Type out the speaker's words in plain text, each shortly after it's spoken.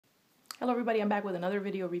Hello everybody, I'm back with another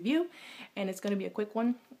video review, and it's going to be a quick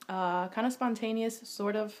one, kind of spontaneous,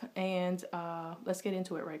 sort of, and let's get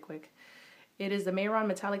into it right quick. It is the Mehron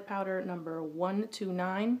Metallic Powder number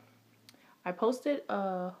 129. I posted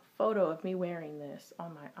a photo of me wearing this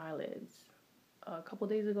on my eyelids a couple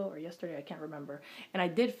days ago or yesterday, I can't remember. And I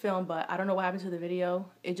did film, but I don't know what happened to the video.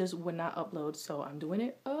 It just would not upload, so I'm doing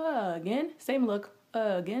it again. Same look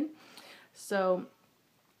again. So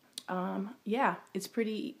yeah, it's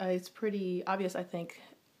pretty obvious, I think,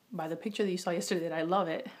 by the picture that you saw yesterday that I love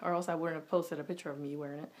it, or else I wouldn't have posted a picture of me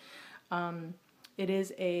wearing it. It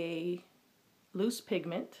is a loose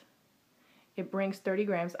pigment. It brings 30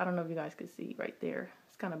 grams. I don't know if you guys can see right there.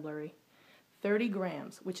 It's kind of blurry. 30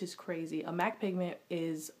 grams, which is crazy. A MAC pigment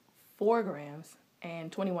is 4 grams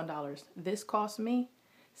and $21. This cost me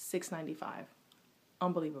 $6.95.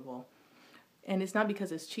 Unbelievable. And it's not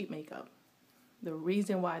because it's cheap makeup. The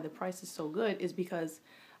reason why the price is so good is because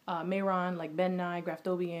Mehron, like Ben Nye,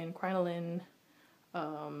 Graftobian, Crinoline,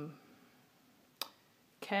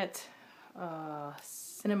 Ket,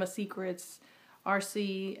 Cinema Secrets,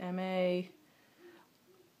 RCMA,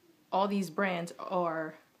 all these brands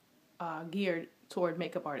are geared toward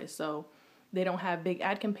makeup artists. So they don't have big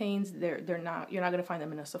ad campaigns. You're not going to find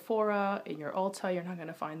them in a Sephora, in your Ulta. You're not going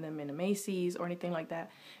to find them in a Macy's or anything like that,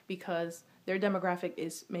 because their demographic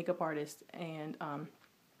is makeup artists, and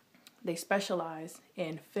they specialize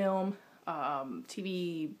in film,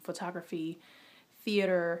 TV, photography,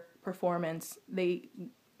 theater, performance. They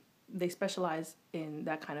specialize in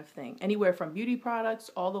that kind of thing. Anywhere from beauty products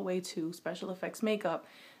all the way to special effects makeup,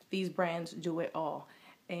 these brands do it all.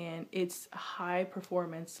 And it's high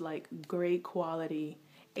performance, like great quality,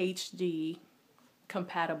 HD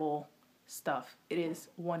compatible stuff. It is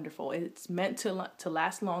wonderful. It's meant to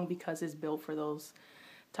last long because it's built for those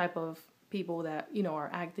type of people that, you know, are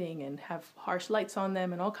acting and have harsh lights on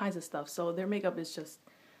them and all kinds of stuff. So their makeup is just,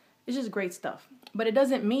 it's just great stuff. But it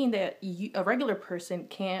doesn't mean that a regular person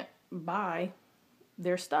can't buy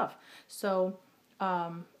their stuff. So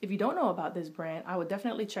if you don't know about this brand, I would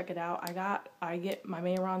definitely check it out. I get my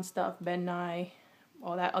Mehron stuff, Ben Nye,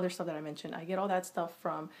 all that other stuff that I mentioned. I get all that stuff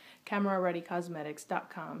from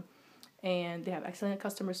camerareadycosmetics.com. And they have excellent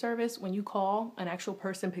customer service. When you call, an actual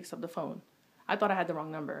person picks up the phone. I thought I had the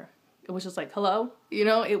wrong number. It was just like, hello? You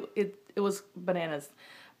know, it was bananas.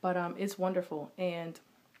 But it's wonderful. And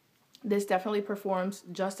this definitely performs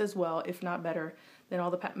just as well, if not better, than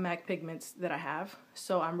all the MAC pigments that I have.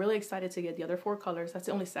 So I'm really excited to get the other 4 colors. That's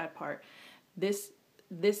the only sad part. This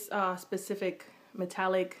specific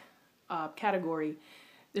metallic category,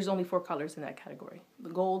 there's only 4 colors in that category. The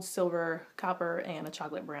gold, silver, copper, and a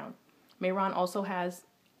chocolate brown. Mehron also has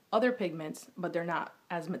other pigments, but they're not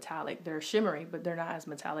as metallic. They're shimmery, but they're not as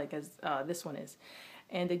metallic as this one is.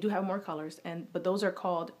 And they do have more colors, but those are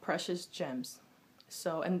called Precious Gems.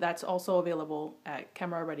 So, and that's also available at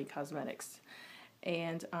Camera Ready Cosmetics.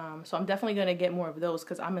 And so I'm definitely going to get more of those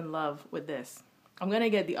because I'm in love with this. I'm going to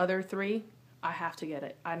get the other 3. I have to get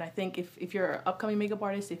it. And I think if you're an upcoming makeup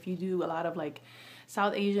artist, if you do a lot of like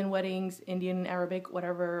South Asian weddings, Indian, Arabic,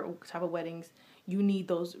 whatever type of weddings, you need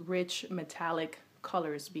those rich metallic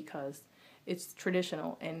colors because it's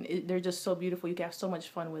traditional and they're just so beautiful. You can have so much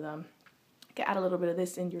fun with them. You can add a little bit of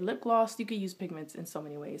this in your lip gloss. You can use pigments in so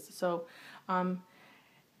many ways. So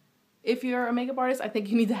if you're a makeup artist, I think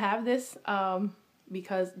you need to have this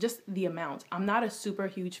because just the amount. I'm not a super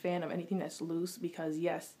huge fan of anything that's loose because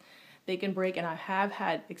yes, they can break, and I have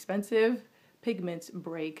had expensive pigments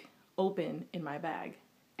break open in my bag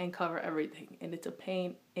and cover everything, and it's a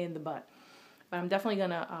pain in the butt. But I'm definitely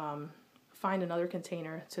gonna find another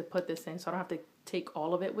container to put this in so I don't have to take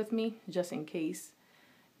all of it with me just in case,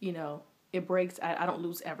 you know, it breaks. I don't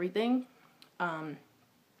lose everything. But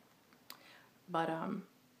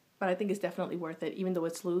I think it's definitely worth it. Even though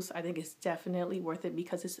it's loose, I think it's definitely worth it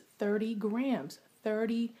because it's 30 grams.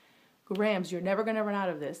 30 grams. You're never going to run out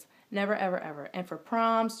of this. Never, ever, ever. And for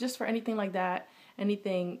proms, just for anything like that,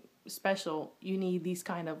 anything special, you need these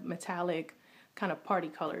kind of metallic kind of party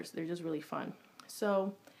colors. They're just really fun.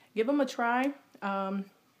 So give them a try.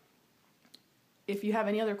 If you have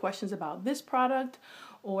any other questions about this product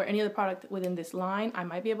or any other product within this line, I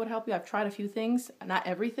might be able to help you. I've tried a few things, not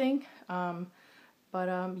everything.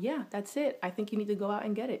 Yeah, that's it. I think you need to go out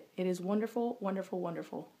and get it. It is wonderful, wonderful,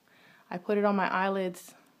 wonderful. I put it on my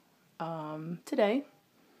eyelids today.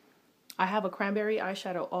 I have a cranberry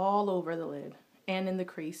eyeshadow all over the lid and in the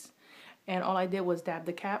crease. And all I did was dab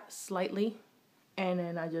the cap slightly. And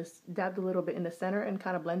then I just dabbed a little bit in the center and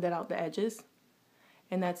kind of blended out the edges.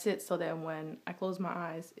 And that's it. So then when I close my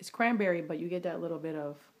eyes, it's cranberry, but you get that little bit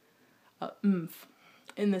of oomph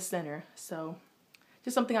in the center. So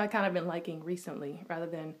just something I kind of been liking recently, rather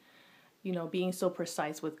than, you know, being so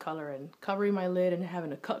precise with color and covering my lid and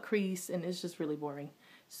having a cut crease, and it's just really boring.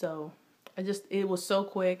 So it was so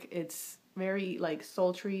quick. It's very like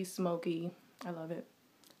sultry, smoky. I love it.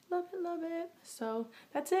 Love it, love it. So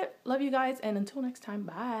that's it. Love you guys, and until next time,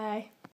 bye.